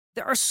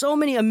There are so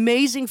many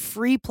amazing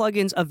free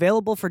plugins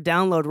available for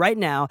download right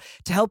now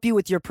to help you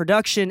with your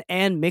production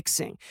and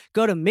mixing.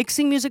 Go to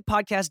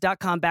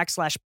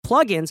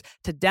mixingmusicpodcast.com/plugins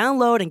to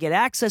download and get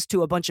access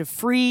to a bunch of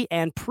free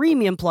and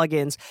premium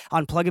plugins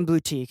on Plugin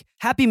Boutique.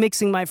 Happy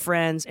mixing, my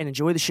friends, and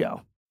enjoy the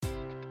show.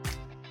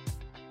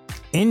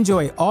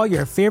 Enjoy all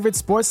your favorite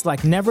sports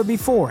like never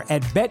before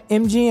at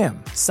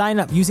BetMGM. Sign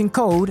up using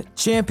code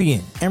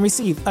CHAMPION and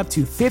receive up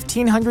to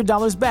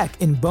 $1,500 back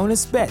in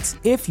bonus bets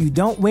if you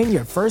don't win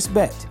your first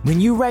bet. When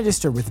you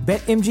register with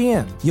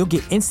BetMGM, you'll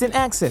get instant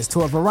access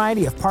to a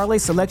variety of parlay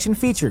selection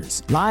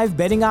features, live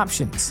betting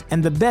options,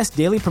 and the best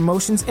daily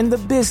promotions in the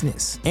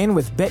business. And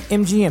with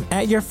BetMGM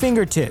at your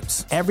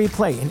fingertips, every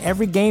play and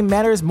every game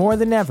matters more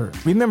than ever.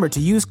 Remember to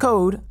use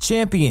code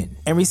CHAMPION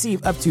and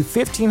receive up to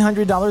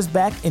 $1,500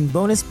 back in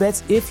bonus bets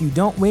if you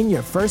don't win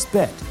your first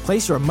bet.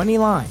 Place your money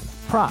line,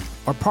 prop,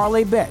 or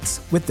parlay bets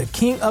with the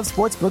king of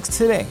sportsbooks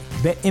today.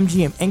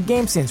 BetMGM and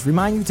GameSense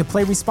remind you to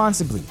play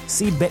responsibly.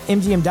 See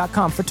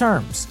BetMGM.com for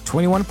terms.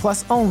 21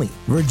 plus only.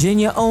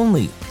 Virginia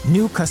only.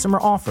 New customer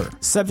offer.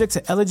 Subject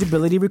to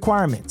eligibility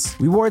requirements.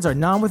 Rewards are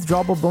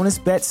non-withdrawable bonus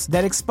bets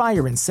that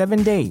expire in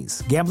 7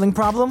 days. Gambling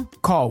problem?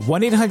 Call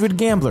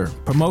 1-800-GAMBLER.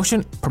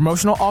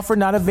 Promotional offer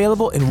not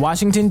available in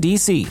Washington,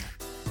 D.C.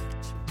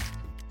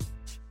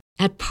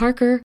 At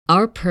Parker,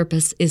 our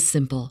purpose is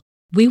simple.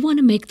 We want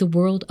to make the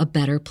world a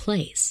better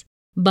place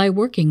by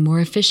working more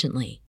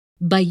efficiently,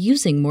 by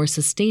using more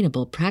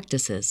sustainable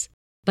practices,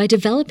 by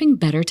developing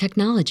better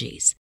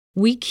technologies.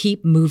 We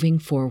keep moving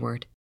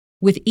forward.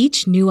 With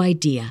each new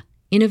idea,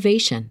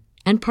 innovation,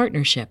 and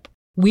partnership,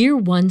 we're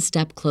one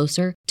step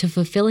closer to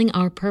fulfilling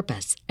our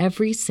purpose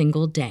every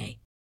single day.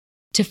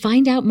 To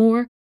find out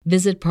more,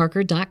 visit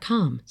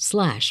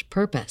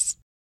parker.com/purpose.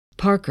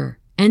 Parker,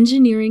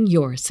 engineering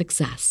your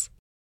success.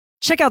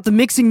 Check out the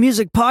Mixing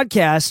Music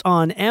Podcast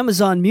on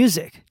Amazon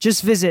Music.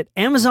 Just visit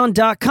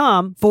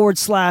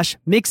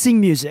amazon.com/mixing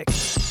music.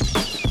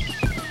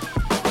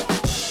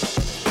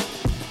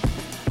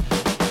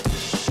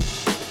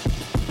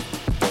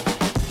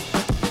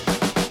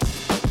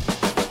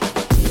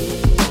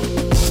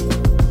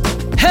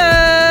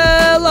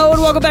 Hello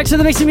and welcome back to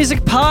the Mixing Music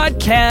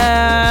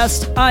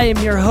Podcast. I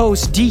am your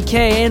host,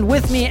 DK, and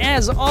with me,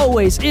 as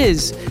always,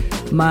 is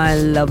my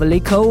lovely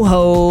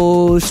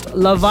co-host,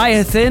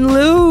 Leviathan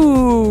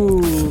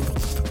Lou.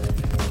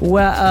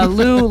 Well,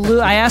 Lou,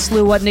 I asked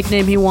Lou what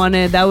nickname he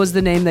wanted. That was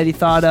the name that he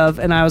thought of,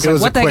 and I was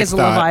like, what the heck is a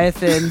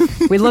Leviathan?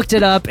 We looked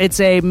it up. It's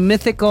a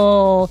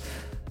mythical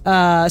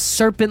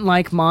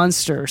serpent-like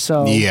monster.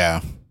 So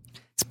yeah,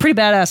 it's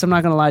pretty badass, I'm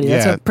not going to lie to you.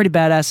 Yeah. That's a pretty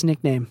badass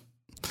nickname.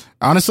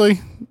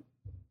 Honestly,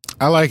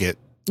 I like it.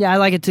 Yeah, I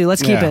like it too.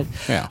 Let's keep it.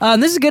 Yeah.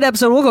 This is a good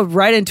episode. We'll go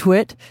right into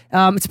it.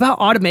 It's about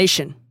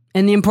automation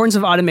and the importance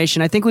of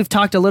automation. I think we've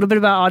talked a little bit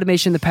about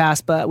automation in the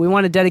past, but we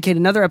want to dedicate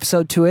another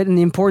episode to it and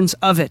the importance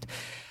of it.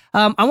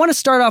 I want to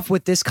start off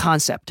with this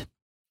concept.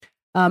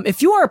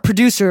 If you are a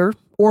producer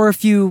or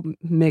if you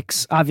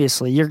mix,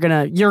 obviously, you're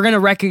gonna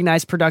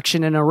recognize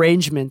production and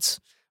arrangements,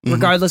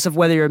 regardless of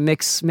whether you're a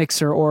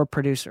mixer or a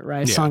producer,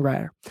 right? A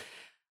songwriter.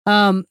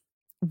 Have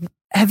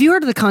you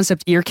heard of the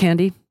concept ear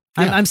candy?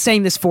 Yeah. I'm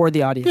saying this for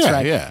the audience,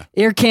 right? Yeah.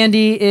 Ear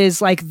candy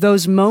is like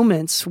those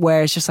moments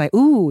where it's just like,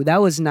 ooh,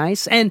 that was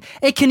nice. And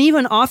it can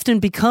even often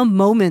become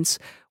moments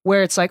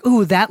where it's like,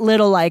 ooh, that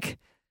little like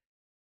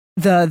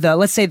the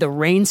let's say the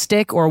rain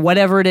stick or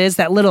whatever it is,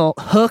 that little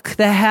hook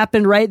that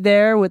happened right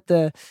there with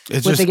the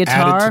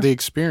guitar. Added to the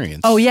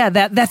experience. Oh yeah,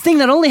 that thing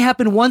that only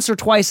happened once or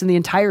twice in the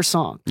entire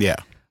song. Yeah.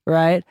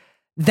 Right?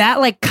 That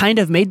like kind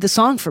of made the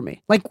song for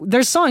me. Like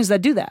there's songs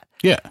that do that.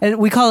 Yeah. And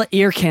we call it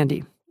ear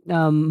candy.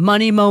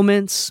 Money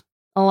moments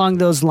along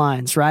those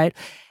lines, right?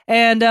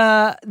 And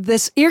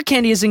this ear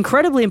candy is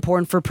incredibly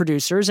important for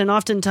producers, and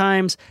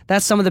oftentimes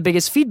that's some of the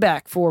biggest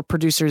feedback for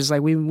producers.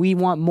 Like we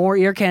want more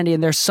ear candy,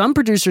 and there's some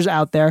producers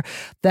out there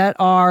that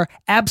are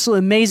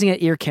absolutely amazing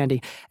at ear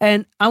candy.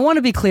 And I want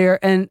to be clear,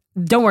 and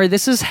don't worry,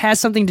 this has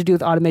something to do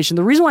with automation.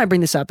 The reason why I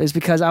bring this up is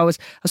because I was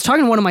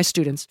talking to one of my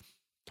students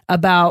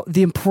about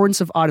the importance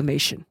of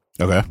automation.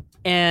 Okay.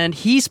 And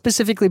he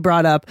specifically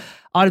brought up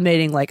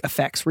automating like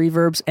effects,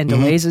 reverbs, and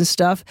delays and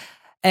stuff.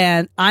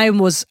 And I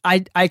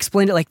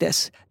explained it like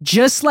this.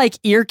 Just like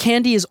ear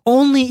candy is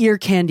only ear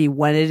candy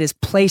when it is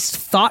placed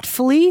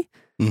thoughtfully,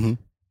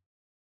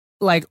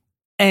 like,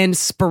 and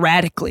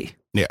sporadically.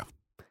 Yeah.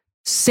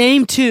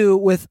 Same too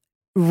with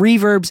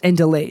reverbs and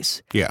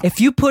delays. Yeah. If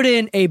you put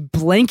in a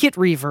blanket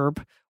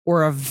reverb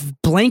or a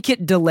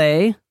blanket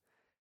delay,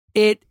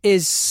 it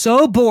is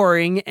so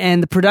boring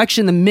and the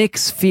production, the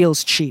mix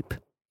feels cheap.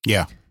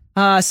 Yeah.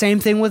 Same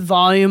thing with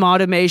volume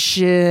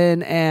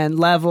automation and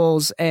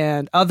levels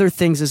and other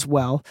things as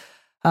well.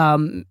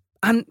 I'm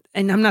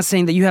not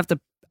saying that you have to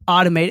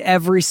automate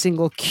every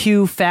single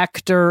Q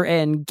factor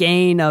and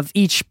gain of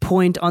each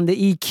point on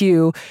the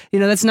EQ.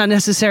 That's not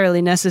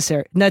necessarily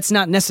necessary. That's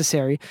not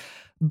necessary.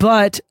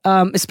 But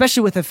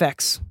especially with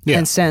effects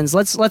and sends,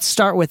 let's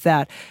start with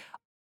that.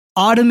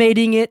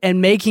 Automating it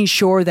and making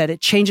sure that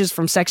it changes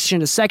from section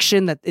to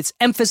section, that it's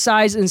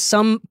emphasized in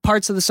some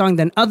parts of the song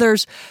than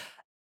others.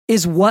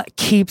 is what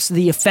keeps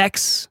the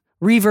effects,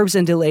 reverbs,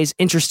 and delays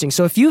interesting.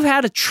 So if you've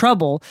had a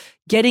trouble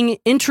getting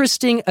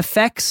interesting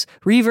effects,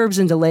 reverbs,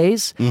 and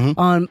delays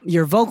on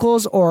your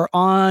vocals or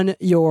on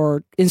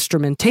your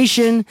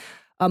instrumentation,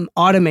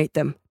 automate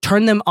them.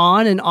 Turn them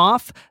on and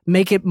off.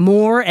 Make it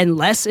more and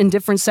less in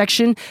different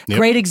section. Yep.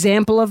 Great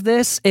example of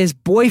this is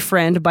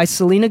Boyfriend by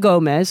Selena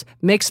Gomez,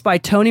 mixed by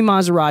Tony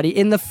Maserati.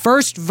 In the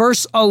first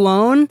verse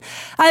alone,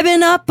 I've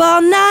been up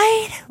all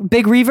night.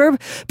 Big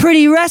reverb.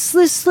 Pretty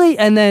restlessly.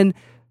 And then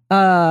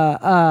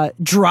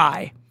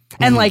dry.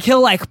 And like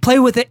he'll like play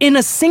with it in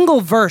a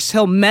single verse.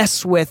 He'll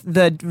mess with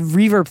the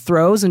reverb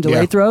throws and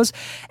delay throws,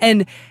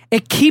 and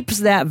it keeps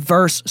that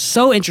verse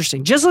so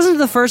interesting. Just listen to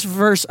the first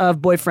verse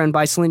of "Boyfriend"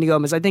 by Selena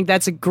Gomez. I think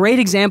that's a great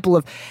example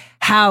of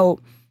how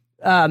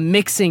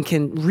mixing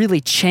can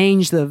really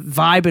change the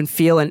vibe and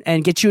feel,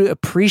 and get you to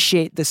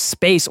appreciate the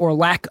space or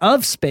lack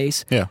of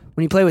space when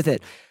you play with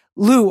it.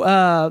 Lou,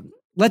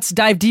 let's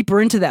dive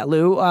deeper into that,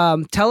 Lou.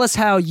 Tell us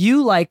how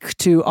you like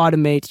to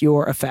automate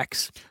your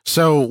effects.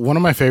 So one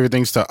of my favorite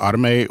things to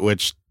automate,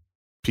 which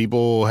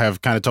people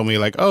have kind of told me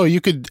like, oh,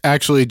 you could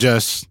actually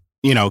just,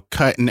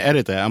 cut and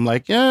edit that. I'm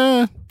like,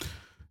 yeah,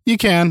 you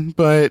can,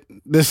 but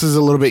this is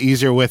a little bit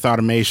easier with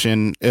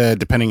automation,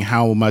 depending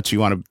how much you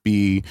want to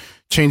be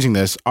changing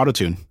this.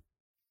 Autotune.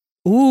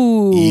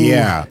 Ooh.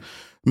 Yeah.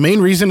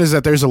 Main reason is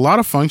that there's a lot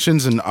of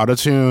functions in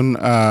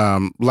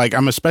Autotune. Like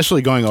I'm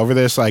especially going over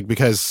this, like,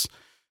 because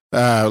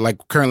like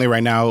currently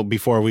right now,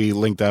 before we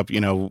linked up,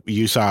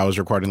 you saw I was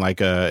recording like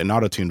an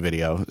Autotune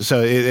video.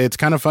 So it's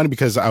kind of funny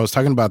because I was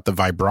talking about the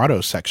vibrato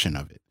section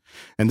of it.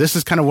 And this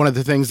is kind of one of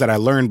the things that I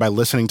learned by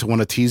listening to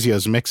one of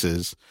Tizio's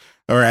mixes,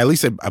 or at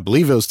least I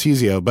believe it was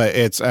Tizio, but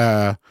it's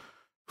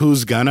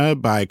Who's Gonna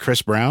by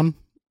Chris Brown,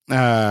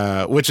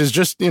 which is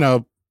just,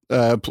 a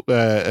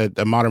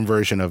modern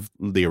version of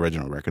the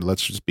original record.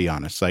 Let's just be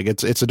honest. Like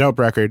it's a dope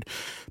record,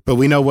 but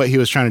we know what he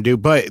was trying to do.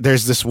 But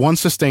there's this one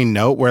sustained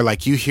note where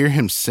like you hear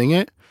him sing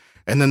it,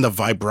 and then the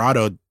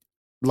vibrato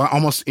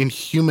almost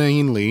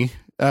inhumanely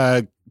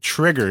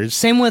triggers.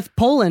 Same with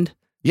Poland.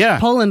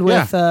 Yeah. Poland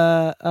with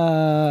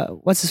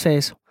what's his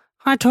face?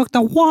 I took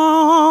the walk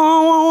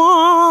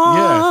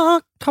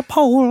to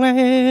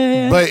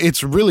Poland. But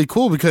it's really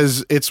cool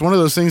because it's one of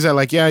those things that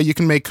like, yeah, you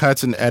can make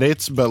cuts and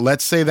edits, but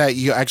let's say that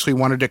you actually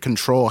wanted to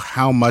control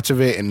how much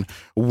of it and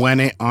when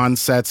it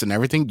onsets and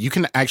everything, you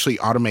can actually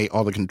automate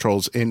all the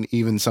controls in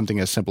even something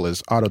as simple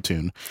as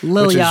Autotune.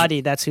 Lil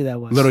Yachty, that's who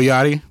that was. Lil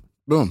Yachty,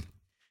 boom.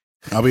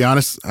 I'll be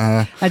honest.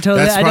 That's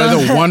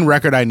probably the one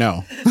record I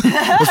know.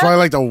 That's probably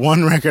like the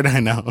one record I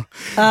know.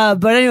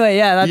 But anyway,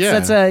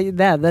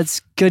 that's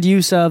good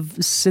use of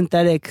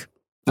synthetic,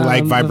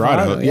 like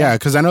vibrato. Yeah,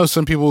 because I know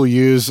some people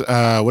use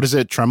what is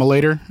it,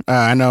 Tremolator?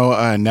 I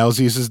know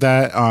Nels uses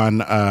that on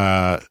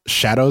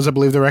Shadows. I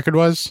believe the record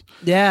was.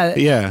 Yeah.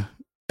 Yeah.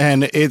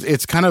 And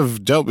it's kind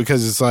of dope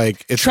because it's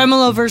like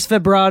tremolo versus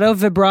vibrato.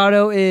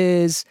 Vibrato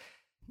is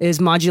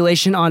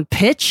modulation on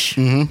pitch,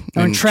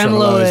 and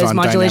tremolo is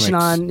modulation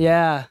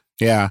dynamics.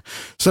 Yeah.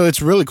 So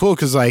it's really cool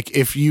because like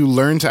if you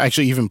learn to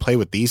actually even play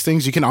with these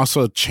things, you can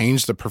also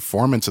change the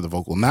performance of the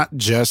vocal, not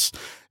just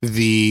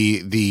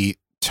the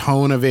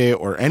tone of it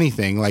or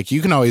anything. Like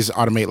you can always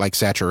automate like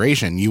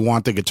saturation. You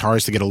want the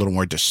guitars to get a little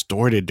more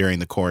distorted during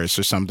the chorus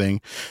or something,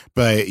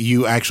 but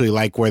you actually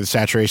like where the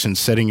saturation's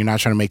sitting. You're not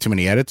trying to make too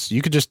many edits.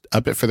 You could just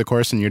up it for the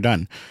chorus and you're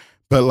done.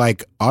 But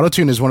like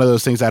Autotune is one of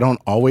those things I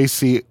don't always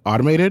see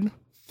automated.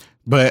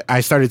 But I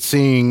started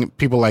seeing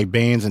people like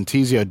Baines and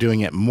Tizio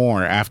doing it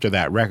more after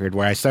that record,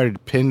 where I started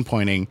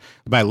pinpointing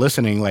by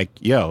listening, like,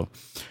 yo,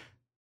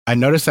 I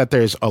noticed that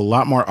there's a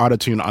lot more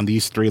autotune on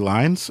these 3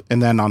 lines,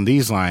 and then on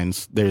these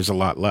lines, there's a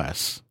lot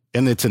less.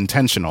 And it's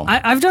intentional.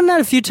 I've done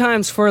that a few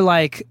times for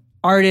like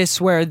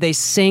artists where they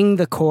sing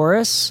the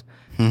chorus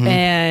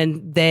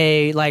and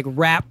they like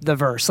rap the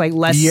verse, like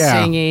less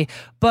singy.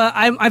 But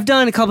I've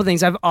done a couple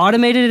things. I've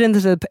automated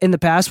it in the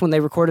past when they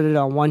recorded it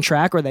on one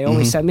track, or they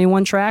only sent me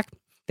one track.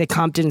 They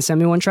comped it and sent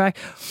me one track.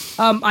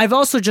 I've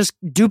also just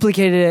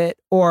duplicated it,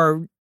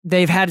 or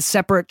they've had a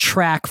separate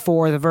track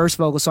for the verse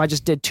vocal, so I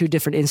just did 2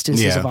 different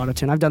instances of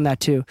autotune. I've done that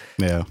too.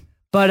 Yeah.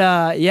 But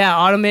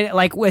automate,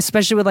 like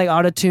especially with like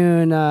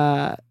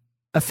autotune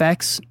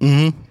effects,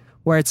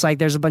 where it's like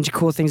there's a bunch of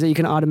cool things that you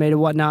can automate and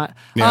whatnot.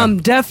 Yeah.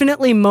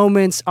 Definitely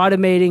moments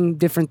automating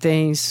different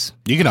things.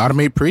 You can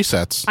automate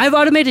presets. I've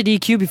automated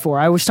EQ before.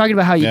 I was talking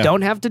about how you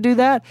don't have to do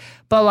that.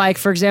 But like,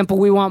 for example,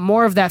 we want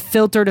more of that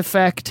filtered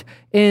effect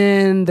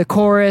in the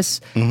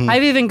chorus.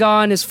 I've even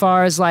gone as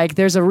far as like,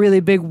 there's a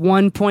really big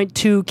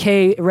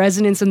 1.2K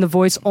resonance in the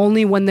voice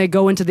only when they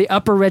go into the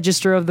upper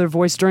register of their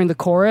voice during the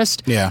chorus.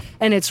 Yeah.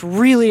 And it's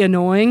really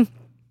annoying.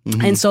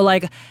 And so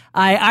like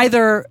I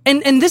either,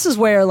 and this is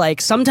where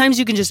like sometimes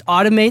you can just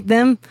automate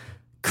them,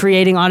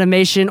 creating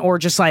automation, or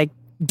just like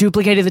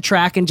duplicating the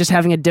track and just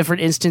having a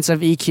different instance of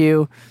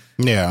EQ.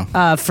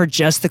 Yeah. For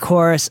just the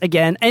chorus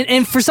again.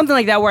 And for something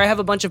like that where I have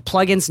a bunch of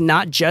plugins,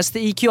 not just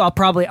the EQ, I'll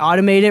probably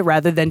automate it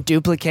rather than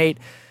duplicate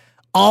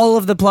all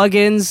of the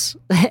plugins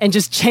and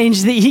just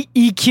change the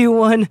EQ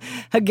one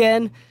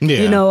again.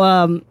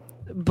 Yeah.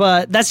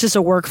 but that's just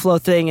a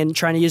workflow thing and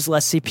trying to use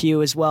less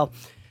CPU as well.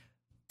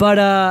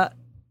 But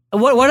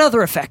what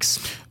other effects?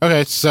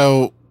 Okay,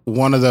 so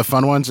one of the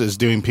fun ones is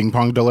doing ping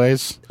pong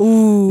delays.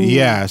 Ooh.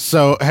 Yeah.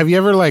 So have you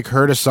ever like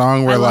heard a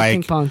song where I love like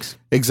ping pongs.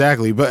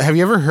 Exactly. But have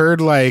you ever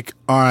heard like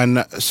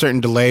on certain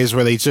delays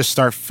where they just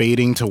start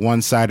fading to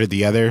one side or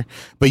the other,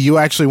 but you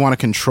actually want to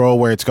control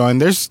where it's going?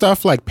 There's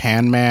stuff like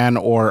Pan Man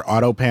or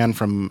Auto Pan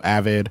from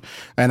Avid,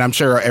 and I'm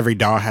sure every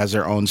DAW has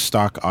their own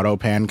stock Auto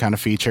Pan kind of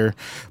feature.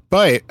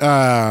 But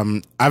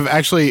I've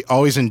actually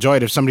always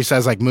enjoyed if somebody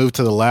says like move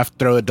to the left,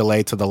 throw a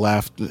delay to the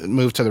left,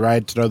 move to the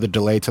right, throw the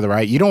delay to the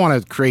right. You don't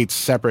want to create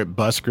separate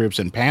bus groups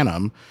and pan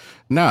them.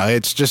 No,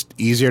 it's just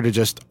easier to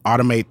just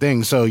automate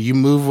things. So you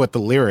move with the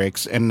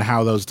lyrics and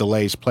how those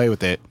delays play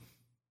with it.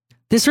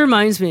 This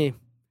reminds me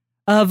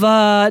of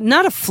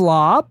not a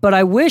flaw, but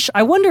I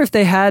wonder if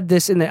they had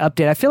this in the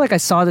update. I feel like I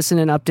saw this in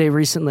an update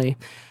recently.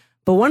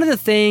 But one of the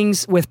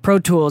things with Pro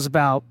Tools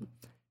about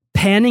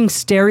panning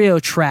stereo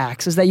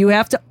tracks is that you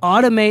have to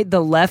automate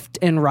the left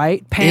and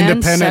right pans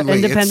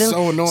independently. It's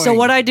so annoying. So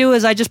what I do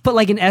is I just put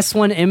like an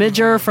S1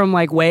 imager from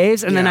like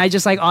Waves, and then I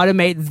just like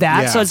automate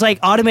that. Yeah. So it's like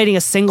automating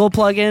a single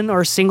plugin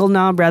or a single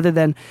knob rather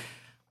than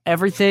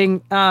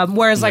everything.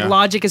 Whereas like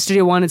Logic and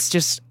Studio One, it's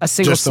just a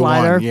single Just the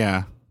slider one,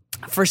 yeah.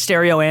 for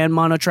stereo and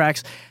mono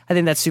tracks. I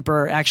think that's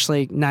super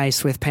actually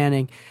nice with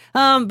panning.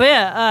 But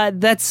yeah,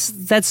 that's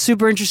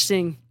super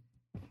interesting.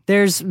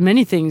 There's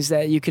many things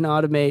that you can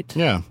automate.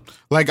 Yeah.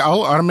 Like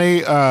I'll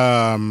automate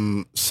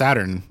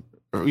Saturn.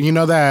 You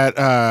know that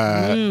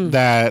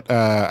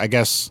I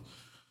guess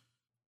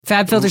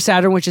FabFilter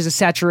Saturn, which is a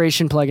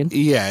saturation plugin.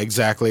 yeah,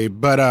 exactly.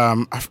 But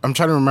I'm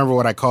trying to remember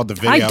what I called the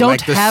video. I don't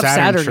like the have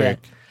Saturn trick.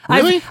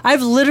 yet. Really?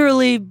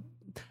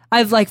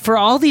 I've like for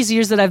all these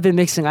years that I've been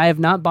mixing, I have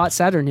not bought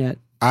Saturn yet.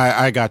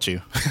 I got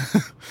you.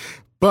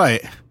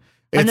 But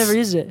I've never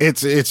used it.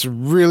 It's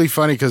really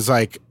funny because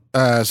like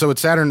so with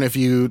Saturn, if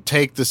you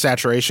take the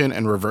saturation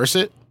and reverse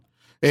it,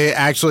 it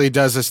actually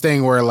does this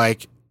thing where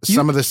like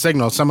some of the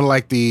signals, some of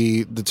like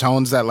the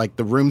tones that like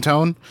the room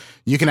tone,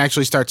 you can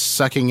actually start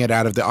sucking it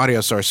out of the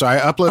audio source. So I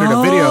uploaded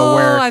a video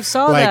where I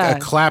saw like that. a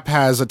clap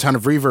has a ton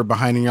of reverb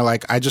behind it and you're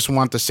like, I just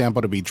want the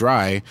sample to be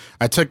dry.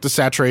 I took the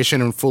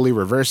saturation and fully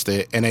reversed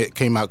it and it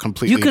came out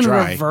completely You can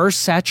dry. reverse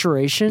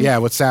saturation? Yeah,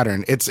 with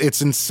Saturn. It's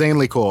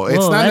insanely cool. It's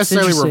not that's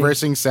necessarily interesting.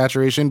 reversing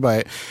saturation,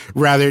 but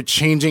rather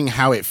changing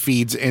how it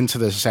feeds into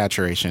the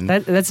saturation.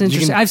 That's You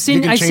interesting. can- I've seen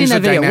you can that change the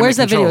video. dynamic Where's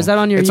that video? control. Is that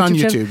on your It's YouTube on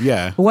channel? YouTube,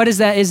 yeah. What is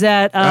that? Is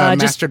that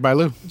just Mastered by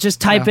Lou.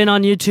 type in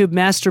on YouTube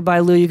Master by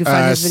Lou. You can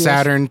find his videos.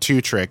 Saturn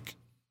 2 trick.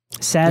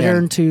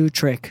 Saturn 2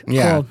 trick.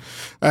 Yeah.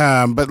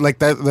 Cool. But like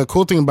the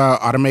cool thing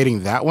about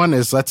automating that one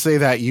is let's say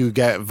that you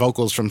get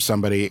vocals from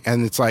somebody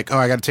and it's like, oh,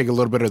 I got to take a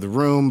little bit of the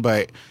room,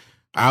 but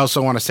I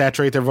also want to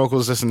saturate their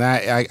vocals, this and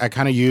that. I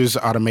kind of use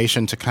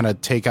automation to kind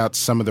of take out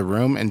some of the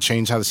room and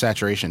change how the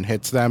saturation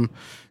hits them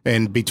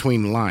in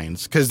between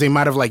lines. Because they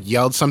might have like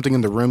yelled something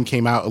in the room,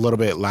 came out a little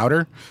bit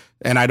louder,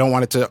 and I don't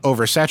want it to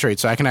oversaturate.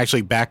 So I can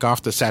actually back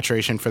off the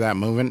saturation for that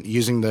movement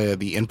using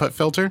the input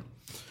filter.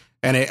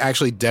 And it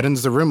actually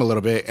deadens the room a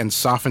little bit and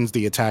softens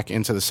the attack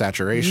into the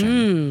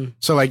saturation.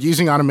 So like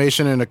using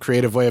automation in a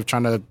creative way of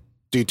trying to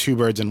do two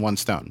birds in one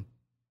stone.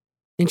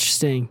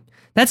 Interesting.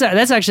 That's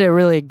actually a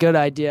really good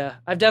idea.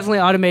 I've definitely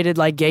automated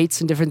like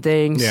gates and different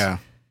things. Yeah.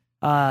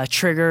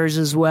 Triggers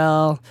as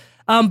well.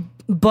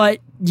 But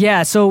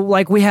yeah, so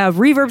like we have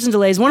reverbs and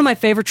delays. One of my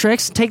favorite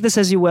tricks, take this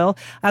as you will.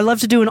 I love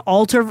to do an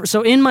alter.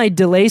 So in my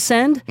delay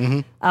send,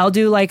 I'll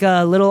do like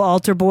a little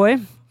alter boy.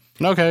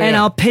 Okay. And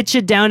yeah. I'll pitch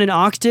it down an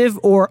octave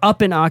or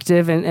up an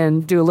octave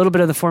and do a little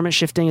bit of the format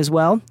shifting as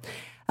well.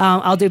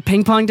 I'll do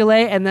ping pong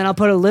delay, and then I'll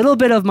put a little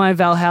bit of my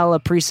Valhalla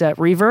preset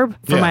reverb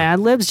for my ad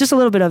libs, just a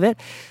little bit of it.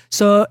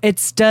 So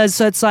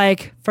it's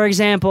like, for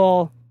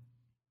example,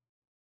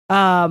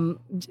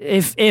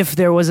 if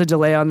there was a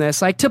delay on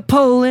this, like to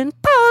Poland,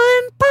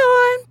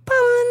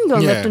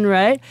 going left and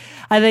right.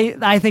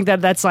 I think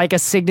that's like a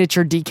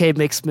signature DK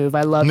mix move.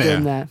 I love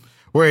doing that.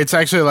 Where it's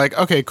actually like,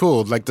 okay,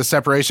 cool. Like the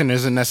separation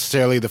isn't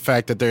necessarily the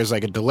fact that there's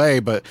like a delay,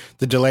 but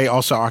the delay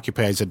also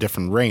occupies a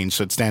different range,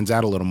 so it stands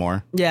out a little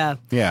more. Yeah.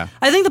 Yeah.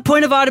 I think the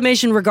point of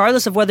automation,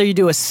 regardless of whether you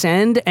do a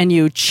send and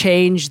you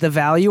change the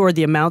value or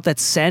the amount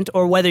that's sent,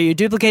 or whether you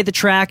duplicate the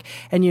track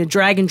and you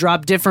drag and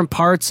drop different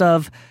parts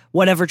of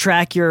whatever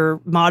track you're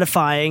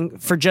modifying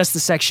for just the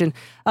section,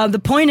 the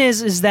point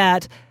is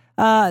that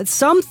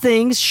some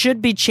things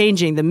should be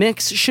changing. The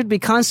mix should be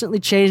constantly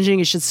changing.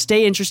 It should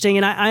stay interesting.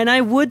 And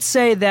I would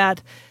say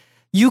that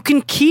you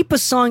can keep a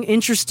song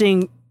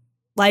interesting,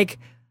 like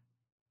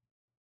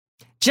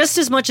just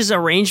as much as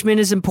arrangement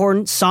is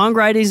important,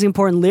 songwriting is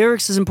important,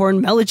 lyrics is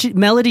important,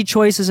 melody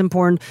choice is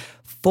important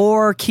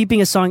for keeping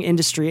a song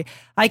industry.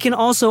 I can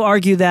also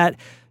argue that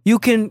you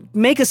can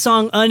make a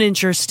song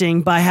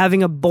uninteresting by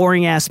having a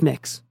boring ass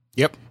mix.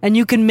 Yep. And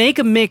you can make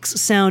a mix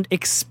sound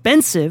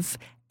expensive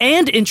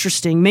and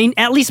interesting,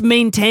 at least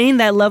maintain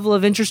that level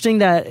of interesting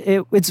that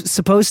it's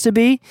supposed to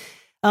be,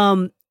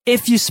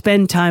 if you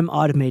spend time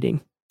automating.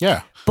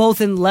 Yeah.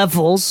 Both in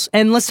levels.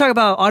 And let's talk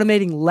about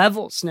automating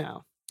levels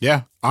now.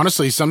 Yeah,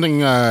 honestly, something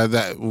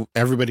that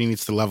everybody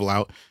needs to level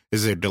out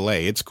is their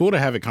delay. It's cool to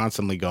have it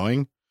constantly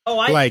going.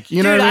 Oh,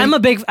 you know, dude,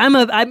 what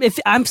I mean?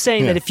 I'm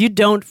saying that if you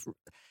don't,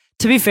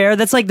 to be fair,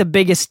 that's like the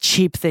biggest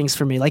cheap things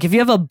for me. Like if you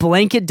have a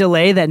blanket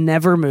delay that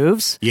never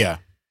moves, Yeah,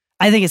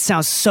 I think it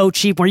sounds so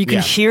cheap where you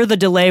can hear the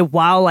delay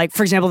while, like,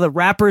 for example, the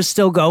rapper is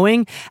still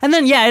going. And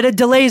then, it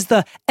delays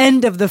the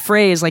end of the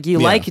phrase like you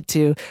like it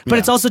to, but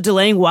it's also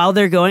delaying while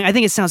they're going. I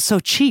think it sounds so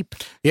cheap.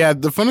 Yeah,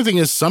 the funny thing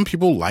is some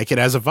people like it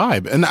as a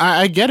vibe. And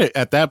I get it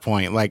at that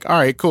point. Like, all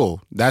right,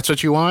 cool. That's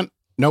what you want?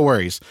 No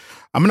worries.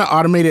 I'm going to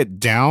automate it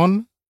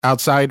down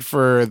outside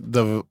for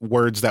the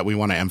words that we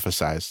want to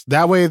emphasize.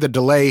 That way the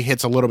delay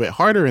hits a little bit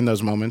harder in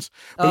those moments,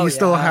 but you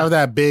still have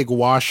that big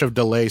wash of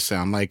delay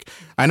sound. Like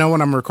I know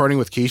when I'm recording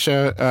with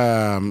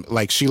Keisha,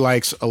 like she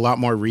likes a lot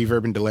more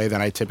reverb and delay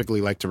than I typically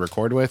like to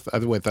record with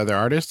other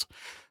artists,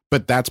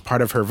 but that's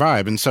part of her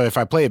vibe. And so if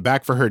I play it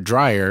back for her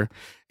drier,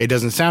 it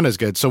doesn't sound as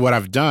good. So what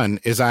I've done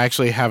is I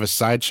actually have a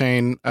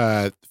sidechain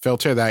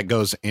filter that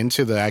goes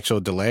into the actual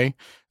delay.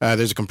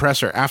 There's a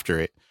compressor after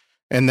it.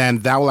 And then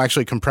that will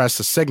actually compress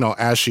the signal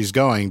as she's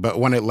going. But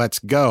when it lets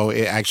go,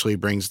 it actually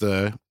brings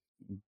the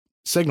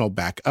signal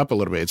back up a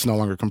little bit. It's no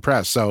longer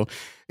compressed. So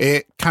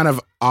it kind of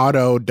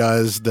auto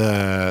does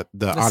the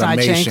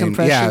automation.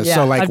 Yeah.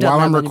 So like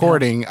while I'm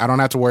recording, I don't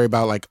have to worry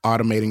about like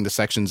automating the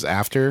sections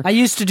after. I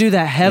used to do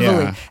that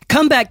heavily. Yeah.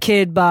 Comeback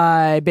Kid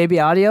by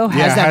Baby Audio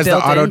has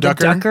built the auto in,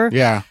 ducker.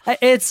 Yeah.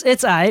 It's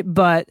aight,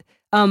 but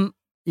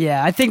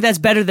yeah, I think that's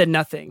better than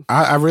nothing.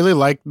 I really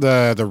like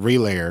the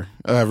Relayer.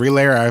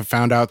 Relayer I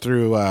found out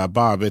through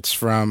Bob. It's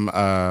from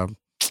the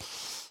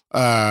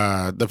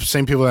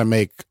same people that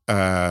make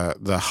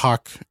the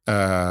Hawk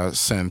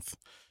synth.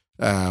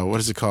 What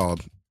is it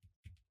called?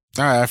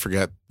 I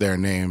forget their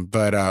name,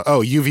 but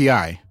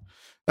UVI.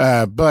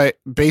 But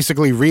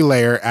basically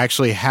Relayer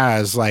actually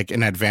has like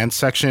an advanced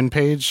section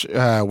page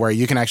where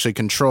you can actually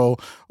control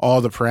all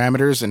the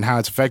parameters and how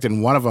it's affected.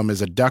 And one of them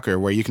is a ducker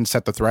where you can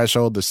set the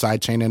threshold, the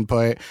sidechain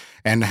input,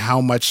 and how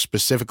much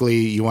specifically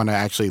you want to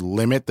actually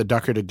limit the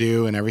ducker to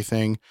do and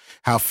everything,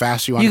 how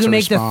fast you want it to respond.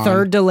 You can make the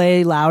third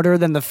delay louder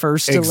than the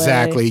first delay.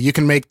 Exactly. You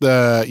can make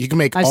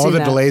all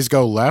the delays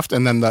go left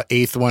and then the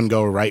eighth one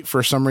go right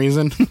for some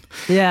reason.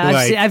 Yeah,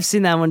 I've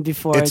seen that one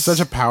before. It's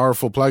such a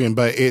powerful plugin,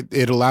 but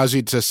it allows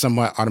you to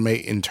somewhat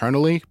automate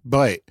internally,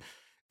 but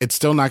it's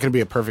still not going to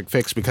be a perfect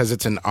fix because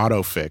it's an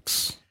auto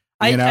fix.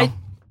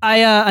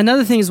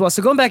 Another thing as well.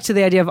 So going back to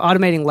the idea of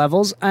automating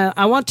levels,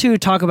 I want to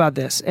talk about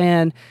this,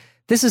 and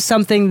this is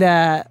something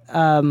that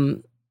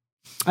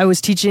I was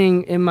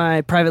teaching in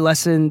my private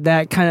lesson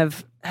that kind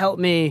of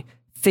helped me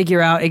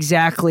figure out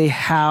exactly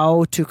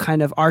how to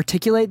kind of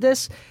articulate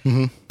this.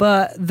 Mm-hmm.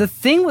 But the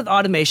thing with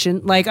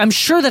automation, like I'm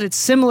sure that it's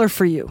similar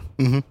for you.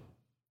 Mm-hmm.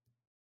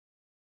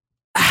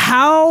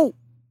 How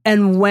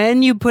and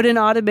when you put in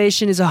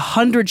automation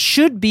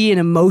should be an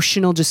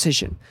emotional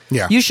decision.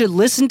 Yeah. You should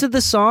listen to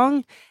the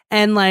song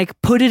and like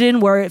put it in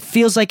where it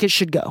feels like it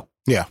should go.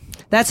 Yeah.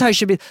 That's how it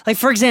should be. Like,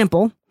 for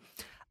example,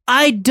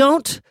 I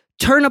don't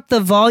turn up the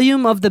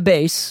volume of the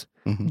bass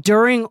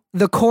during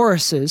the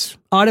choruses,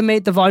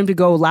 automate the volume to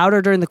go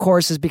louder during the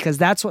choruses because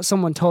that's what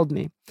someone told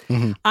me.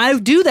 Mm-hmm. I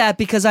do that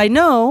because I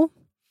know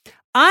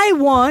I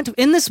want,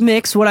 in this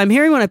mix, what I'm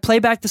hearing when I play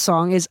back the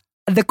song is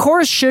the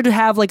chorus should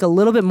have like a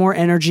little bit more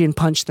energy and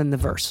punch than the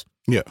verse.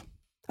 Yeah.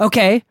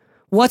 Okay.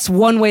 What's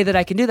one way that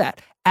I can do that?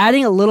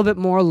 Adding a little bit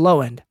more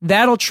low end.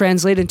 That'll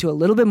translate into a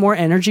little bit more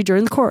energy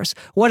during the chorus.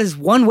 What is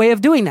one way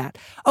of doing that?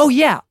 Oh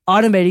yeah,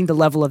 automating the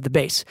level of the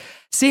bass.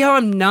 See how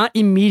I'm not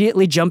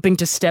immediately jumping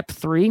to step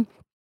 3?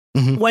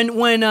 Mm-hmm.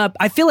 When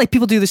I feel like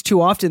people do this too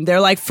often,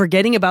 they're like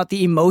forgetting about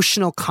the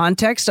emotional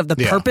context of the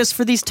purpose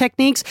for these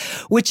techniques,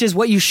 which is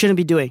what you shouldn't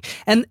be doing.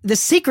 And the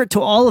secret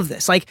to all of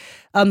this, like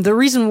the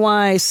reason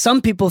why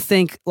some people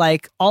think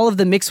like all of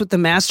the Mix with the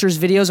Masters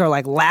videos are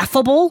like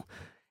laughable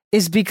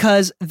is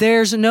because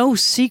there's no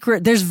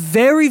secret. There's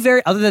very,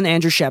 very, other than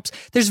Andrew Sheps,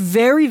 there's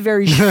very,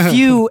 very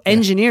few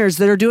engineers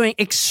that are doing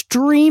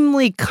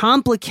extremely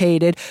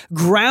complicated,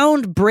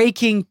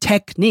 groundbreaking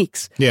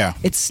techniques. Yeah.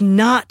 It's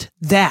not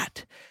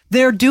that.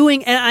 They're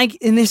doing,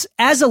 in this,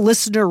 as a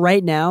listener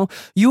right now,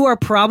 you are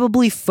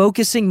probably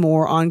focusing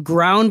more on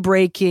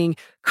groundbreaking,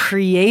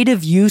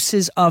 creative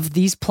uses of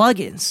these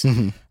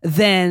plugins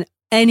than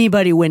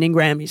anybody winning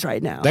Grammys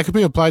right now. That could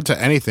be applied to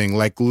anything.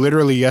 Like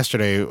literally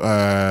yesterday,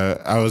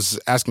 I was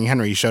asking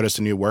Henry, he showed us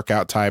a new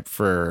workout type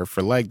for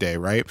leg day,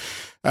 right?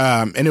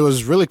 And it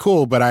was really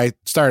cool, but I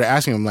started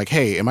asking him like,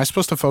 hey, am I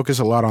supposed to focus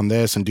a lot on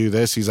this and do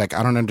this? He's like,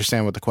 I don't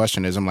understand what the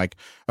question is. I'm like,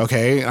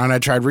 okay. And I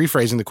tried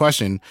rephrasing the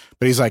question,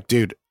 but he's like,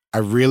 dude, I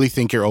really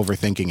think you're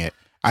overthinking it.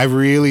 I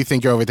really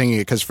think you're overthinking it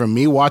because from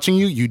me watching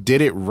you, you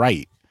did it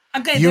right.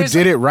 Okay, you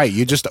did it right.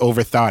 You just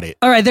overthought it.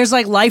 All right. There's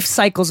like life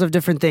cycles of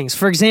different things.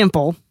 For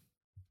example,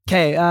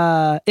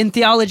 in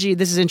theology,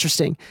 this is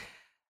interesting.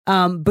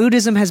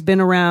 Buddhism has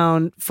been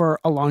around for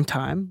a long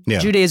time. Yeah.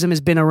 Judaism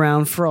has been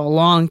around for a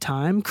long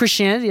time.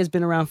 Christianity has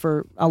been around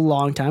for a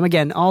long time.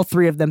 Again, all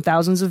three of them,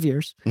 thousands of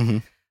years. Mm-hmm.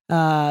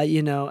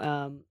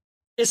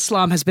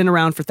 Islam has been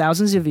around for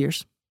thousands of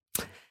years.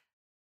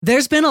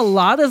 there's been a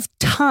lot of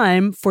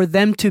time for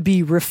them to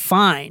be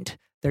refined,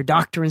 their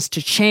doctrines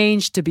to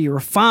change, to be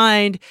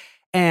refined,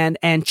 and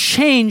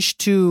change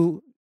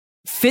to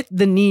fit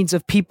the needs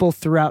of people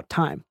throughout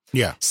time.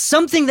 Yeah.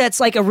 Something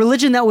that's like a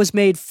religion that was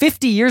made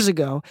 50 years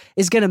ago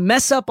is going to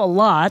mess up a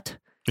lot.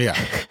 Yeah.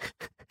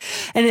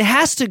 And it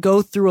has to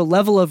go through a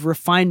level of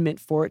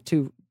refinement for it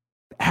to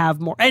have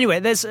more.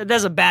 Anyway, that's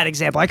a bad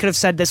example. I could have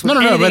said this with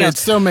anything but else. it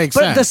still makes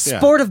but sense. The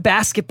sport of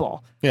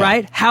basketball, Yeah.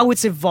 right? How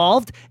it's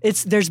evolved,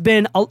 there's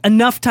been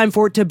enough time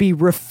for it to be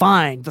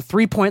refined. The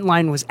 3-point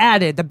line was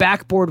added. The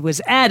backboard was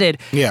added.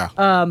 Yeah.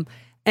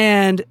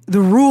 And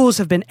the rules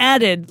have been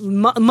added,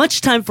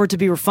 much time for it to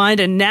be refined,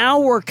 and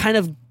now we're kind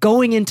of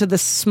going into the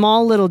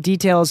small little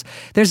details.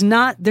 There's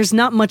not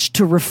much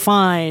to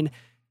refine,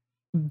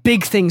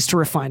 big things to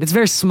refine. It's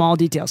very small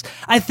details.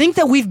 I think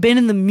that we've been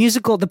in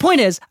the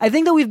point is, I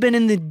think that we've been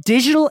in the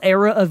digital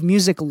era of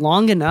music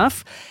long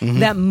enough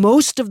that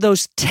most of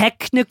those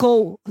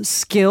technical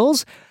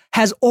skills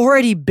has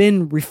already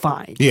been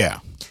refined. Yeah.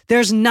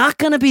 There's not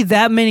going to be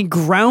that many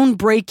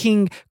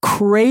groundbreaking,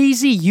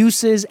 crazy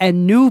uses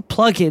and new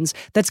plugins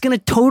that's going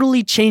to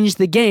totally change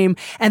the game.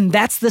 And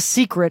that's the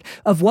secret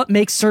of what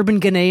makes Serban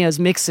Ghanea's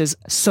mixes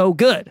so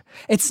good.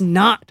 It's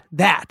not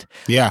that.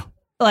 Yeah.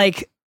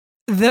 Like,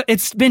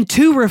 it's been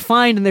too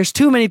refined and there's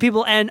too many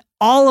people, and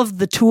all of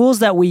the tools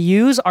that we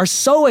use are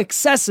so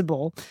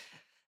accessible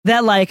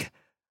that, like,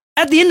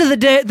 at the end of the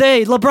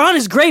day, LeBron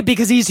is great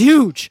because he's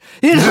huge.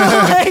 You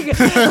know, like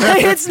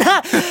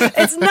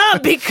it's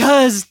not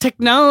because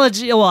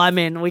technology. Well, I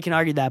mean, we can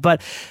argue that,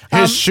 but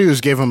his shoes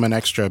gave him an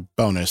extra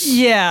bonus.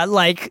 Yeah,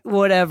 like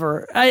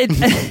whatever. And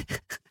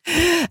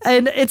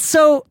it's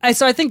so I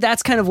think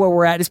that's kind of where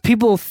we're at. Is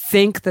people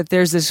think that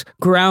there's this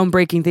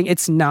groundbreaking thing.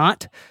 It's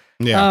not.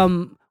 Yeah.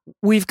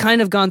 We've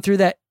kind of gone through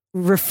that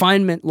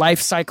refinement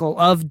life cycle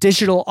of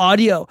digital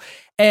audio,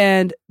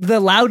 and the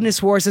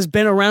loudness wars has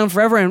been around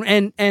forever,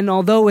 and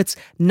although it's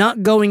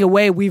not going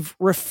away, we've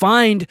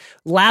refined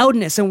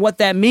loudness and what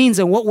that means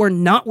and what we're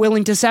not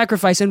willing to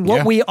sacrifice and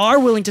what we are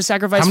willing to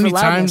sacrifice. How many for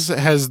loudness.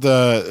 times has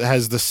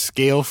the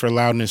scale for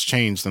loudness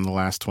changed in the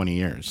last 20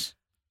 years?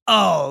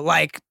 Oh,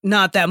 like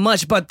not that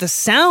much, but the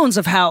sounds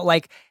of how,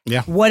 like,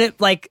 what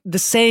it, like the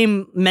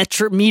same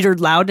metered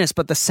loudness,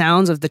 but the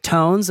sounds of the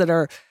tones that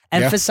are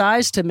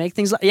emphasized to make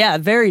things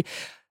very.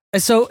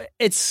 So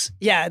it's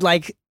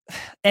like,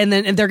 and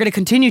they're going to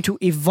continue to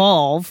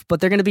evolve,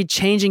 but they're going to be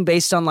changing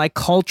based on like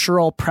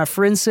cultural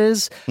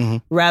preferences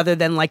rather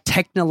than like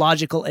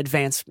technological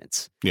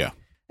advancements. Yeah.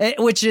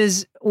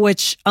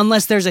 Which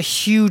unless there's a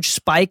huge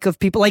spike of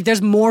people, like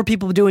there's more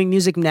people doing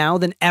music now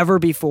than ever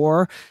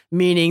before,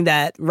 meaning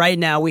that right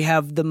now we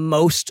have the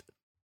most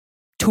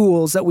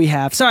tools that we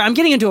have. Sorry, I'm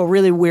getting into a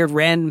really weird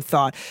random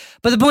thought,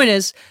 but the point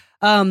is,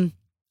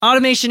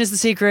 automation is the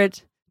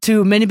secret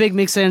to many big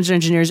mix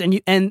engineers,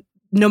 and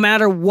no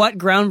matter what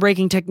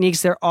groundbreaking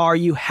techniques there are,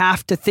 you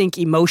have to think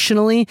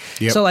emotionally.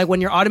 Yep. So like when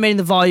you're automating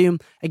the volume,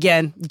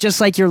 again, just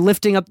like you're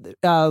lifting up,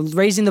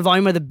 raising the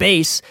volume of the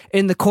bass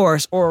in the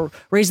chorus, or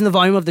raising the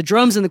volume of the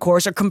drums in the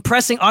chorus, or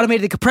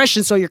automated the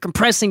compression, so you're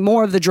compressing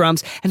more of the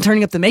drums and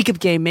turning up the makeup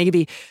game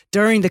maybe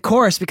during the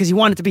chorus because you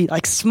want it to be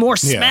like more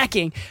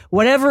smacking,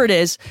 whatever it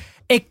is,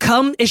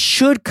 it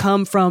should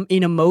come from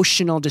an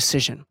emotional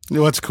decision.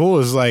 What's cool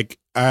is like,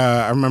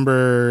 I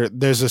remember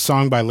there's a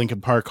song by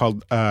Linkin Park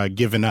called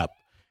Given Up.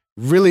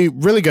 Really,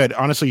 really good.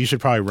 Honestly, you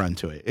should probably run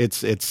to it.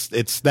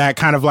 It's that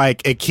kind of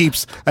like, it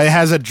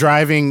has a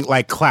driving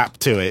like clap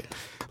to it.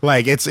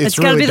 Like it's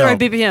gotta really be the dope. right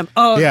BPM.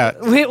 Oh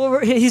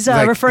yeah. He's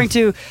referring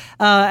to,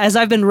 as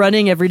I've been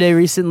running every day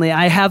recently,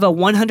 I have a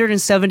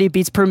 170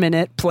 beats per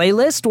minute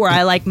playlist where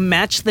I like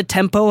match the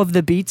tempo of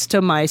the beats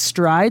to my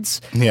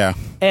strides. Yeah.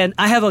 And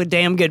I have a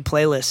damn good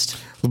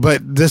playlist.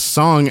 But this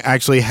song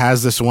actually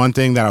has this one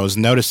thing that I was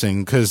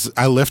noticing, because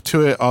I lift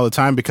to it all the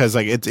time because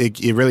like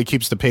it really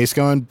keeps the pace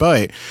going.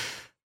 But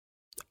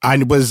I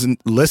was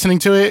listening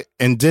to it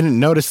and didn't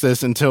notice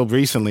this until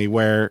recently,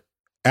 where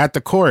at the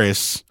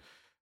chorus,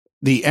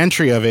 the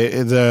entry of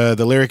it,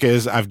 the lyric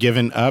is "I've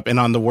given up," and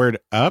on the word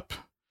 "up,"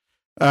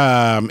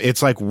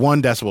 it's like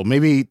 1 decibel,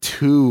 maybe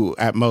 2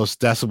 at most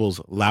decibels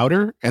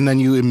louder, and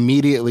then you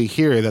immediately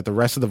hear that the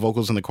rest of the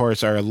vocals in the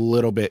chorus are a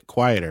little bit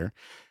quieter.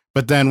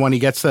 But then when he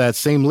gets to that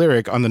same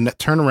lyric on the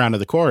turnaround of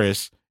the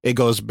chorus, it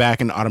goes back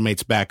and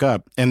automates back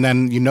up. And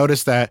then you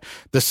notice that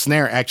the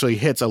snare actually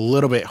hits a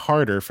little bit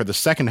harder for the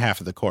second half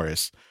of the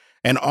chorus.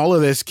 And all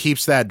of this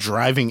keeps that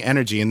driving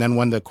energy. And then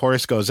when the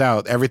chorus goes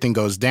out, everything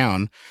goes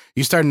down.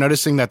 You start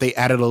noticing that they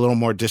added a little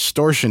more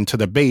distortion to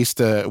the bass,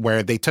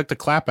 where they took the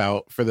clap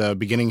out for the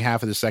beginning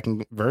half of the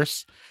second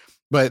verse.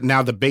 But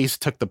now the bass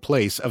took the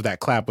place of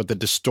that clap with the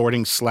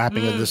distorting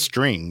slapping of the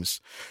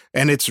strings.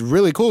 And it's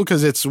really cool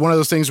because it's one of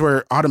those things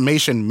where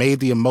automation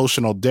made the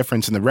emotional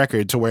difference in the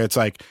record, to where it's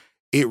like,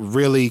 it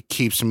really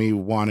keeps me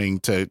wanting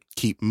to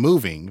keep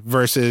moving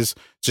versus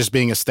just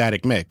being a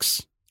static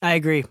mix. I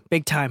agree.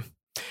 Big time.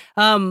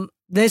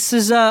 This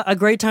is a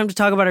great time to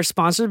talk about our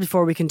sponsors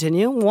before we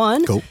continue.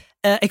 One, cool.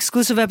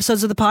 Exclusive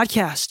episodes of the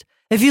podcast.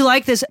 If you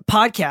like this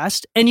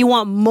podcast and you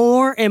want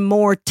more and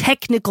more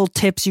technical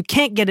tips, you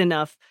can't get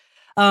enough,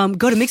 go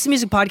to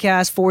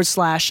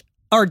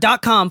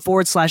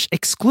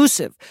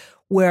mixingmusicpodcast.com/exclusive,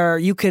 where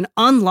you can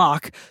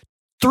unlock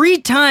 3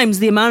 times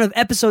the amount of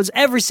episodes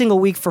every single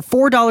week for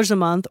 $4 a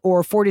month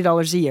or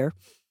 $40 a year.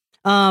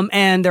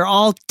 And they're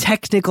all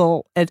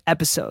technical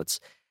episodes.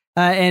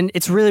 And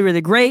it's really,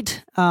 really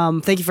great.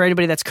 Thank you for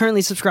anybody that's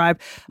currently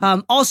subscribed.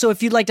 Also,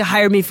 if you'd like to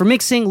hire me for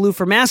mixing, Lou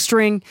for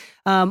mastering,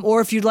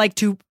 or if you'd like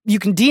to, you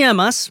can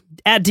DM us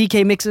at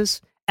DK Mixes,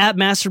 at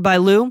Mastered by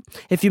Lou.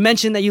 If you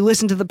mention that you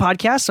listen to the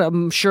podcast,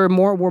 I'm sure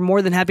we're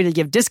more than happy to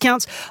give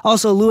discounts.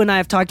 Also, Lou and I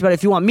have talked about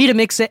if you want me to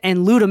mix it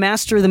and Lou to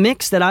master the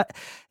mix that I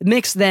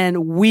mix,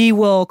 then we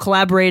will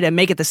collaborate and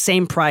make it the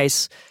same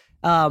price.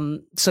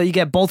 So you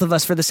get both of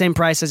us for the same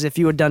price as if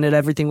you had done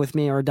everything with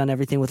me or done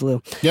everything with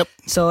Lou. Yep.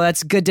 So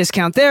that's a good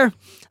discount there.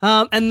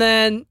 And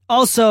then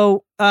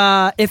also,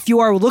 if you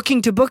are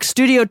looking to book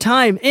studio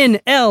time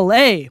in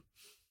LA,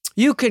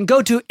 you can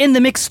go to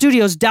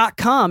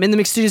inthemixstudios.com. In the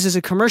Mix Studios is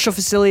a commercial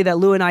facility that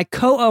Lou and I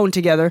co-own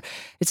together.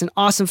 It's an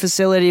awesome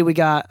facility. We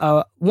got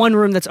one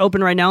room that's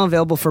open right now,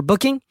 available for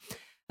booking,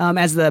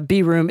 as the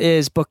B room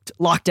is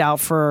locked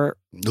out for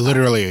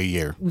literally a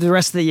year. The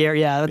rest of the year,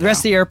 yeah. The rest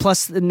of the year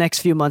plus the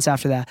next few months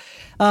after that.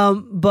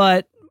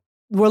 But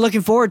we're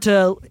looking forward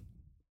to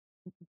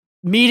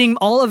meeting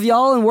all of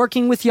y'all and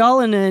working with y'all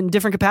in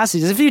different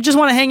capacities. If you just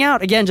want to hang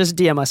out, again, just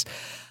DM us.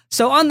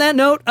 So on that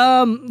note,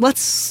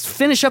 let's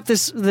finish up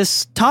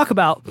this talk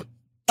about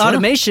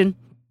automation.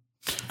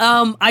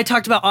 I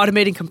talked about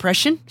automating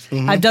compression.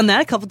 Mm-hmm. I've done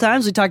that a couple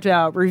times. We talked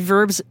about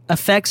reverbs,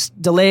 effects,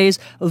 delays,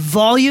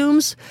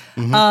 volumes.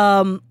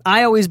 Mm-hmm.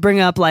 I always bring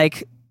up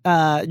like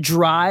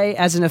dry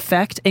as an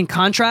effect and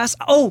contrast.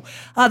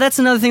 That's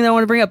another thing that I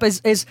want to bring up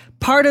is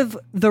part of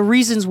the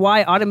reasons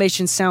why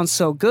automation sounds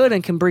so good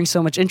and can bring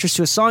so much interest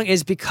to a song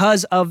is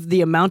because of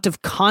the amount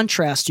of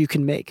contrast you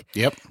can make.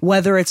 Yep.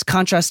 Whether it's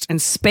contrast in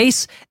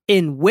space,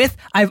 in width.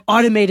 I've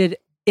automated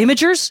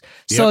imagers.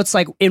 So it's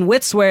like in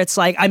widths where it's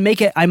like I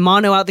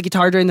mono out the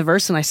guitar during the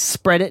verse and I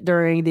spread it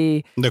during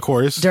the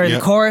chorus. The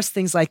chorus,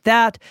 things like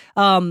that.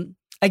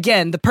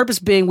 Again, the purpose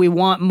being we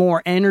want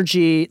more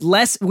energy,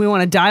 we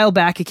want to dial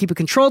back and keep it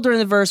controlled during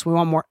the verse. We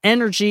want more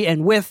energy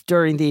and width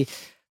during the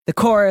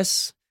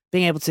chorus.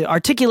 Being able to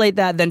articulate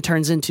that then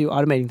turns into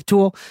automating the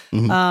tool.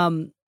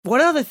 Mm-hmm.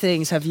 What other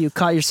things have you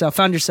found yourself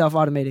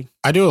automating?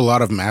 I do a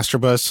lot of master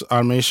bus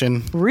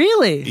automation.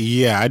 Really?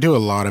 Yeah, I do a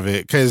lot of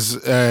it because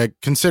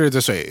consider it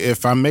this way: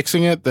 if I'm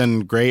mixing it,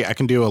 then great, I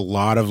can do a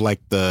lot of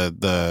like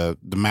the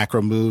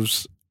macro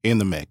moves in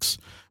the mix.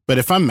 But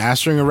if I'm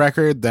mastering a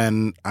record,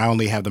 then I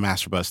only have the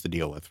master bus to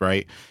deal with,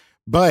 right?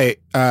 But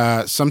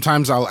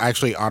sometimes I'll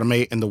actually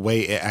automate in the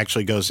way it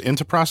actually goes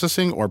into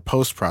processing or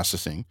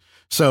post-processing.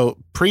 So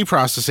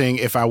pre-processing,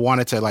 if I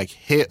want it to like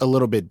hit a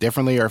little bit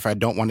differently or if I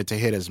don't want it to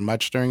hit as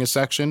much during a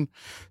section.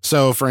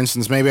 So for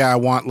instance, maybe I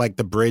want like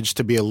the bridge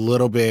to be a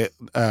little bit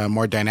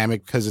more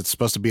dynamic because it's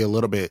supposed to be a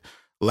little bit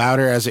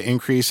louder as it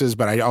increases,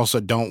 but I also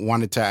don't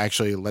want it to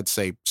actually, let's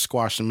say,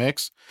 squash the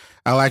mix.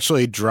 I'll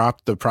actually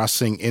drop the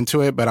processing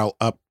into it, but I'll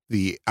up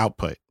the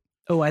output.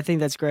 Oh, I think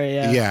that's great.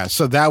 Yeah. Yeah.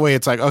 So that way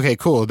it's like, okay,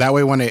 cool. That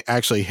way when it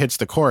actually hits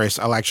the chorus,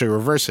 I'll actually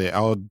reverse it.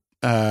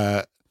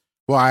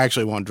 I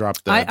actually won't drop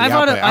the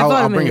output.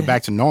 I'll bring it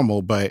back to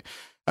normal, but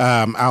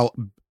I'll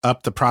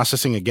up the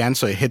processing again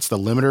so it hits the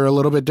limiter a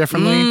little bit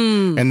differently.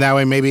 And that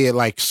way maybe it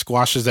like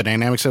squashes the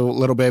dynamics a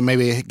little bit.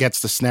 Maybe it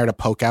gets the snare to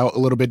poke out a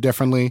little bit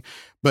differently.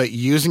 But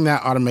using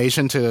that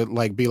automation to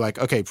like be like,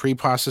 okay,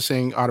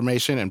 pre-processing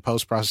automation and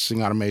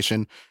post-processing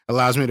automation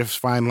allows me to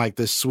find like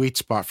this sweet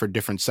spot for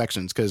different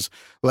sections. Because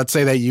let's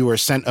say that you were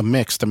sent a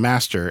mix to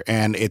master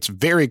and it's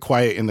very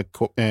quiet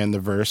in the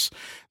verse,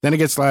 then it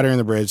gets louder in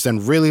the bridge,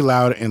 then really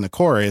loud in the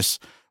chorus.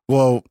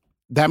 Well,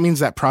 that means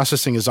that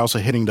processing is also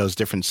hitting those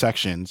different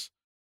sections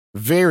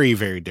very,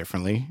 very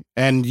differently.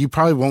 And you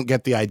probably won't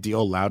get the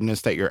ideal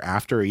loudness that you're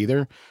after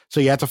either.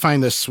 So you have to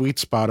find this sweet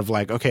spot of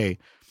like, okay,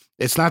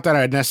 it's not that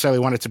I necessarily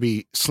want it to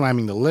be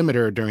slamming the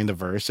limiter during the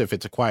verse if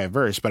it's a quiet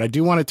verse, but I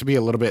do want it to be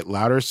a little bit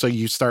louder. So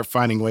you start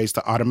finding ways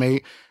to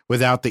automate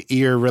without the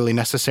ear really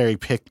necessarily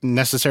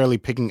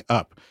picking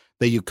up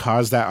that you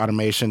cause that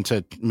automation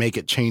to make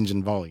it change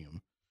in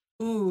volume.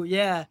 Ooh,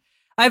 yeah.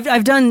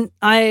 I've done,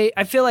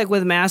 I feel like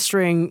with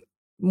mastering,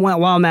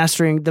 while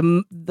mastering,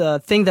 the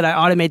thing that I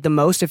automate the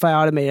most, if I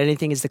automate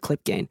anything, is the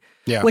clip gain.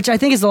 Yeah. Which I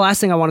think is the last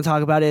thing I want to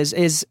talk about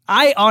is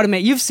I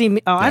automate. You've seen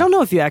me. I don't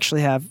know if you actually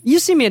have.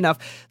 You've seen me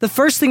enough. The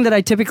first thing that I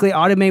typically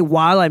automate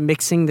while I'm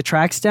mixing the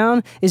tracks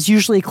down is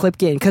usually clip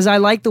gain because I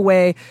like the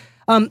way.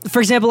 For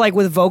example, like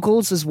with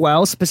vocals as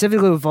well,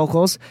 specifically with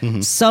vocals,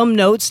 some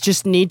notes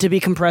just need to be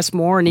compressed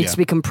more or needs to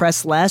be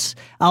compressed less.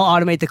 I'll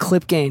automate the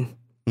clip gain.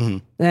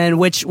 Mm-hmm. And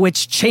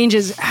which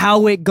changes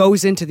how it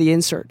goes into the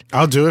insert.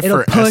 It'll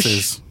for push.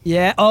 S's.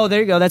 Yeah. Oh, there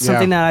you go. That's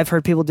something that I've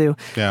heard people do.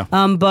 Yeah.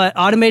 But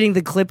automating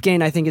the clip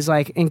gain, I think, is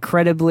like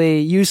incredibly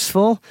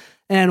useful.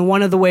 And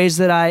one of the ways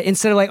that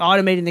instead of like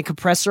automating the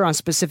compressor on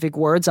specific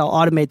words, I'll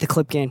automate the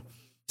clip gain.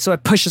 So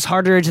it pushes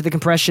harder into the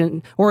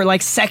compression or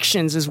like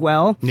sections as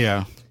well.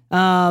 Yeah.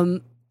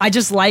 I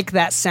just like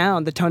that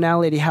sound, the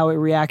tonality, how it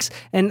reacts,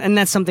 and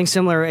that's something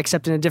similar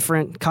except in a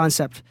different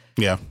concept.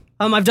 Yeah.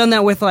 I've done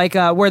that with like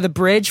where the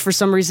bridge for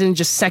some reason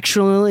just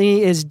sectionally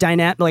is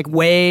dynamic, like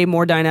way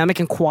more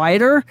dynamic and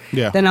quieter.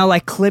 Yeah. Then I'll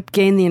like clip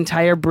gain the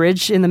entire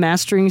bridge in the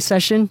mastering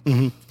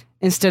session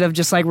instead of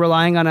just like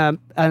relying on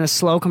a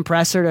slow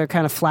compressor to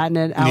kind of flatten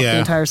it out the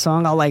entire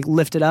song. I'll like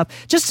lift it up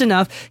just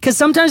enough, because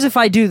sometimes if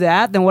I do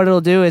that, then what it'll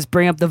do is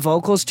bring up the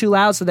vocals too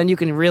loud, so then you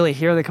can really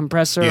hear the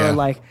compressor or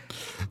like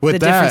with the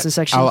that, difference in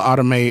section. I'll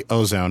automate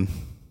Ozone.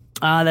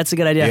 That's a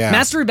good idea. Yeah.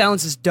 Master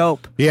Rebalance is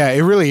dope. Yeah,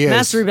 it really is.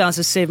 Master Rebalance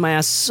has saved my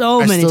ass so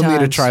many times. I still need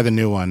to try the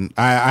new one.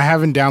 I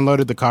haven't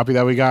downloaded the copy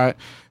that we got.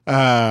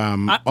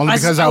 Only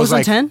because I was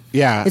like, 10?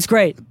 Yeah, it's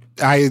great.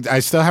 I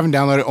still haven't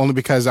downloaded it only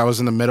because I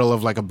was in the middle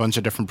of like a bunch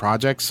of different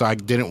projects, so I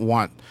didn't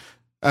want.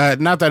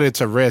 Not that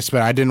it's a risk,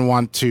 but I didn't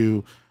want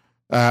to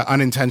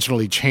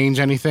unintentionally change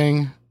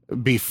anything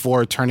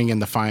before turning in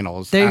the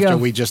finals after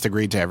we just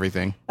agreed to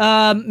everything.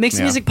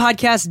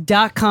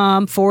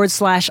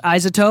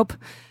 Mixedmusicpodcast.com/iZotope.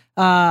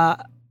 I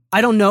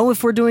don't know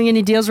if we're doing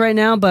any deals right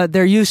now, but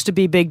there used to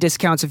be big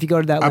discounts if you go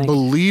to that link. I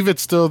believe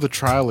it's still the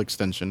trial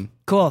extension.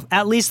 Cool.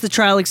 At least the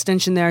trial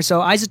extension there.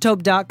 So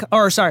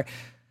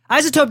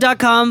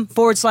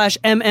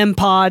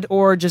iZotope.com/MMPod,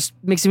 or just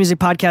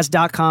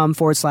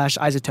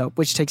mixedmusicpodcast.com/iZotope,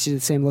 which takes you to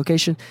the same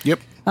location. Yep.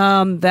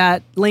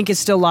 That link is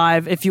still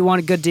live. If you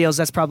want good deals,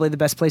 that's probably the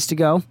best place to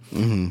go.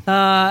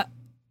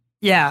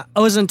 Yeah,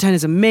 Ozone 10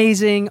 is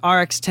amazing.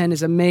 RX 10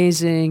 is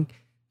amazing.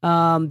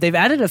 They've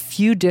added a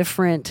few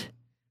different.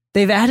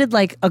 They've added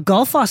like a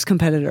Gullfoss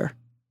competitor.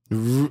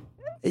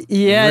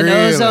 Yeah, in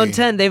Ozone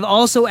 10. They've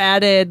also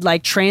added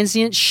like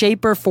transient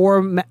shaper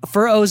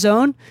for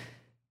Ozone.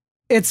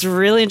 It's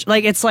really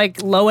like it's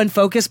like low end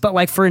focus, but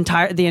like for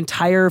the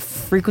entire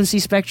frequency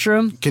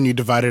spectrum. Can you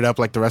divide it up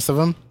like the rest of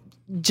them?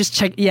 Just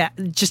check it out.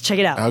 Okay. Just check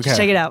it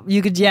out.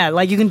 You could,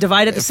 you can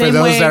divide it the same way.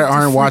 For those that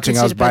aren't watching,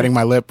 I was biting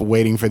my lip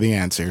waiting for the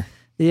answer.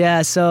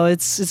 Yeah, so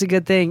it's a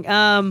good thing.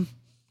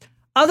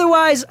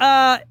 Otherwise,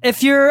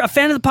 if you're a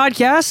fan of the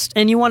podcast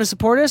and you want to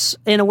support us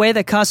in a way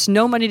that costs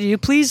no money to you,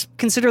 please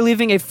consider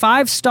leaving a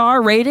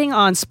 5-star rating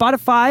on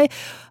Spotify,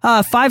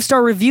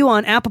 5-star review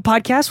on Apple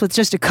Podcasts with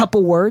just a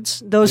couple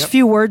words. Those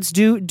few words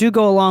do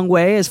go a long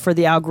way as for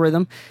the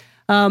algorithm.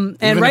 And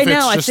even right if it's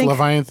now, just I think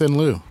Leviathan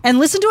Lou. And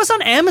listen to us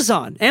on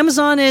Amazon.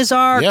 Amazon is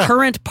our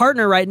current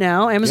partner right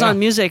now. Amazon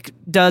Music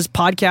does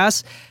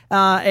podcasts,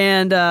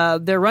 and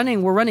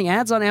we're running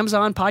ads on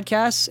Amazon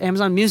Podcasts,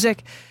 Amazon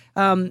Music.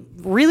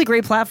 Really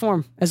great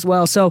platform as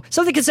well. So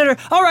something to consider.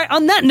 All right,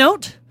 on that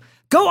note,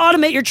 go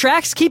automate your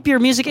tracks, keep your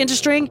music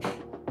interesting.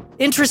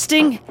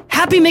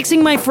 Happy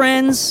mixing, my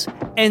friends,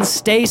 and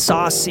stay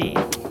saucy.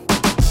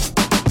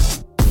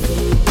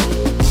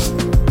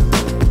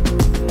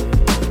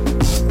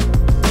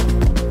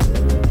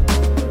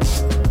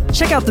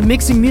 Check out the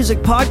Mixing Music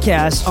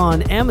podcast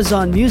on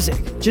Amazon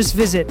Music. Just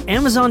visit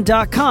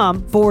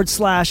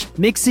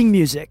amazon.com/mixing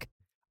music.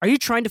 Are you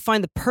trying to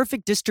find the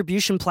perfect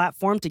distribution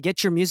platform to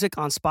get your music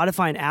on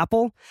Spotify and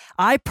Apple?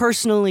 I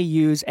personally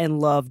use and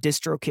love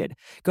DistroKid.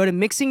 Go to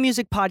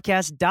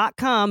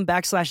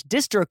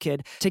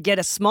mixingmusicpodcast.com/DistroKid to get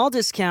a small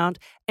discount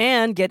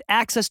and get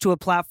access to a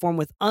platform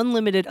with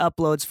unlimited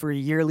uploads for a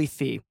yearly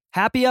fee.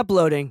 Happy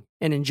uploading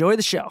and enjoy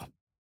the show.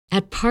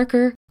 At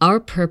Parker,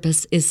 our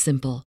purpose is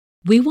simple.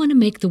 We want to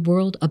make the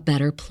world a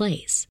better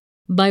place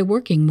by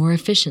working more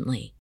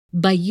efficiently,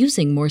 by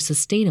using more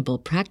sustainable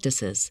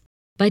practices,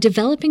 by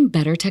developing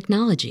better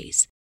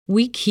technologies.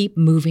 We keep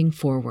moving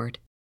forward.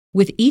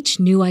 With each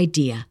new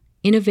idea,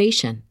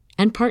 innovation,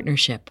 and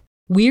partnership,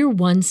 we're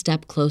one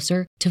step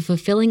closer to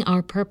fulfilling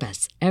our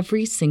purpose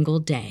every single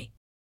day.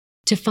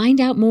 To find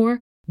out more,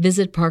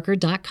 visit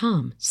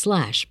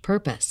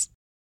parker.com/purpose.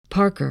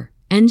 Parker,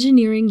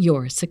 engineering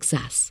your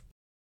success.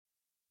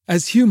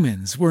 As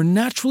humans, we're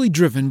naturally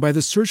driven by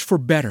the search for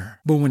better.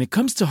 But when it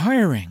comes to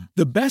hiring,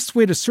 the best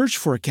way to search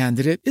for a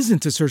candidate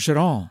isn't to search at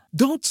all.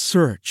 Don't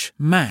search,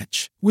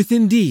 match with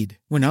Indeed.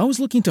 When I was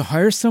looking to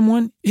hire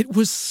someone, it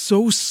was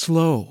so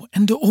slow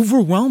and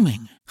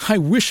overwhelming. I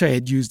wish I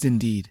had used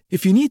Indeed.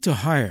 If you need to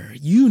hire,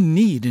 you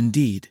need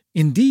Indeed.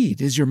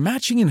 Indeed is your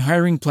matching and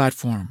hiring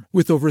platform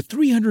with over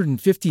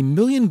 350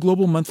 million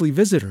global monthly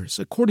visitors,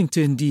 according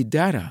to Indeed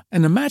data,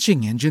 and a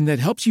matching engine that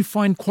helps you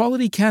find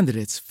quality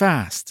candidates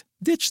fast.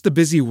 Ditch the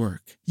busy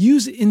work.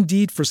 Use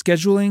Indeed for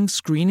scheduling,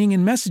 screening,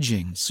 and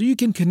messaging so you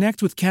can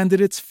connect with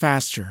candidates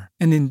faster.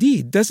 And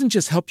Indeed doesn't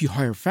just help you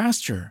hire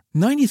faster.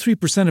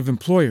 93% of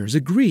employers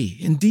agree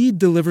Indeed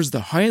delivers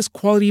the highest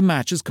quality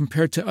matches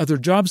compared to other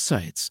job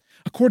sites,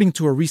 according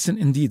to a recent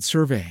Indeed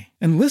survey.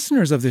 And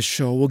listeners of this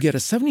show will get a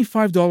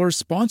 $75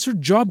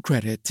 sponsored job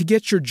credit to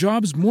get your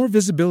jobs more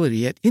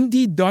visibility at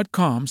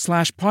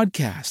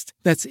Indeed.com/podcast.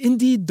 That's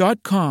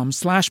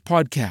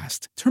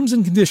Indeed.com/podcast. Terms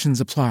and conditions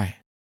apply.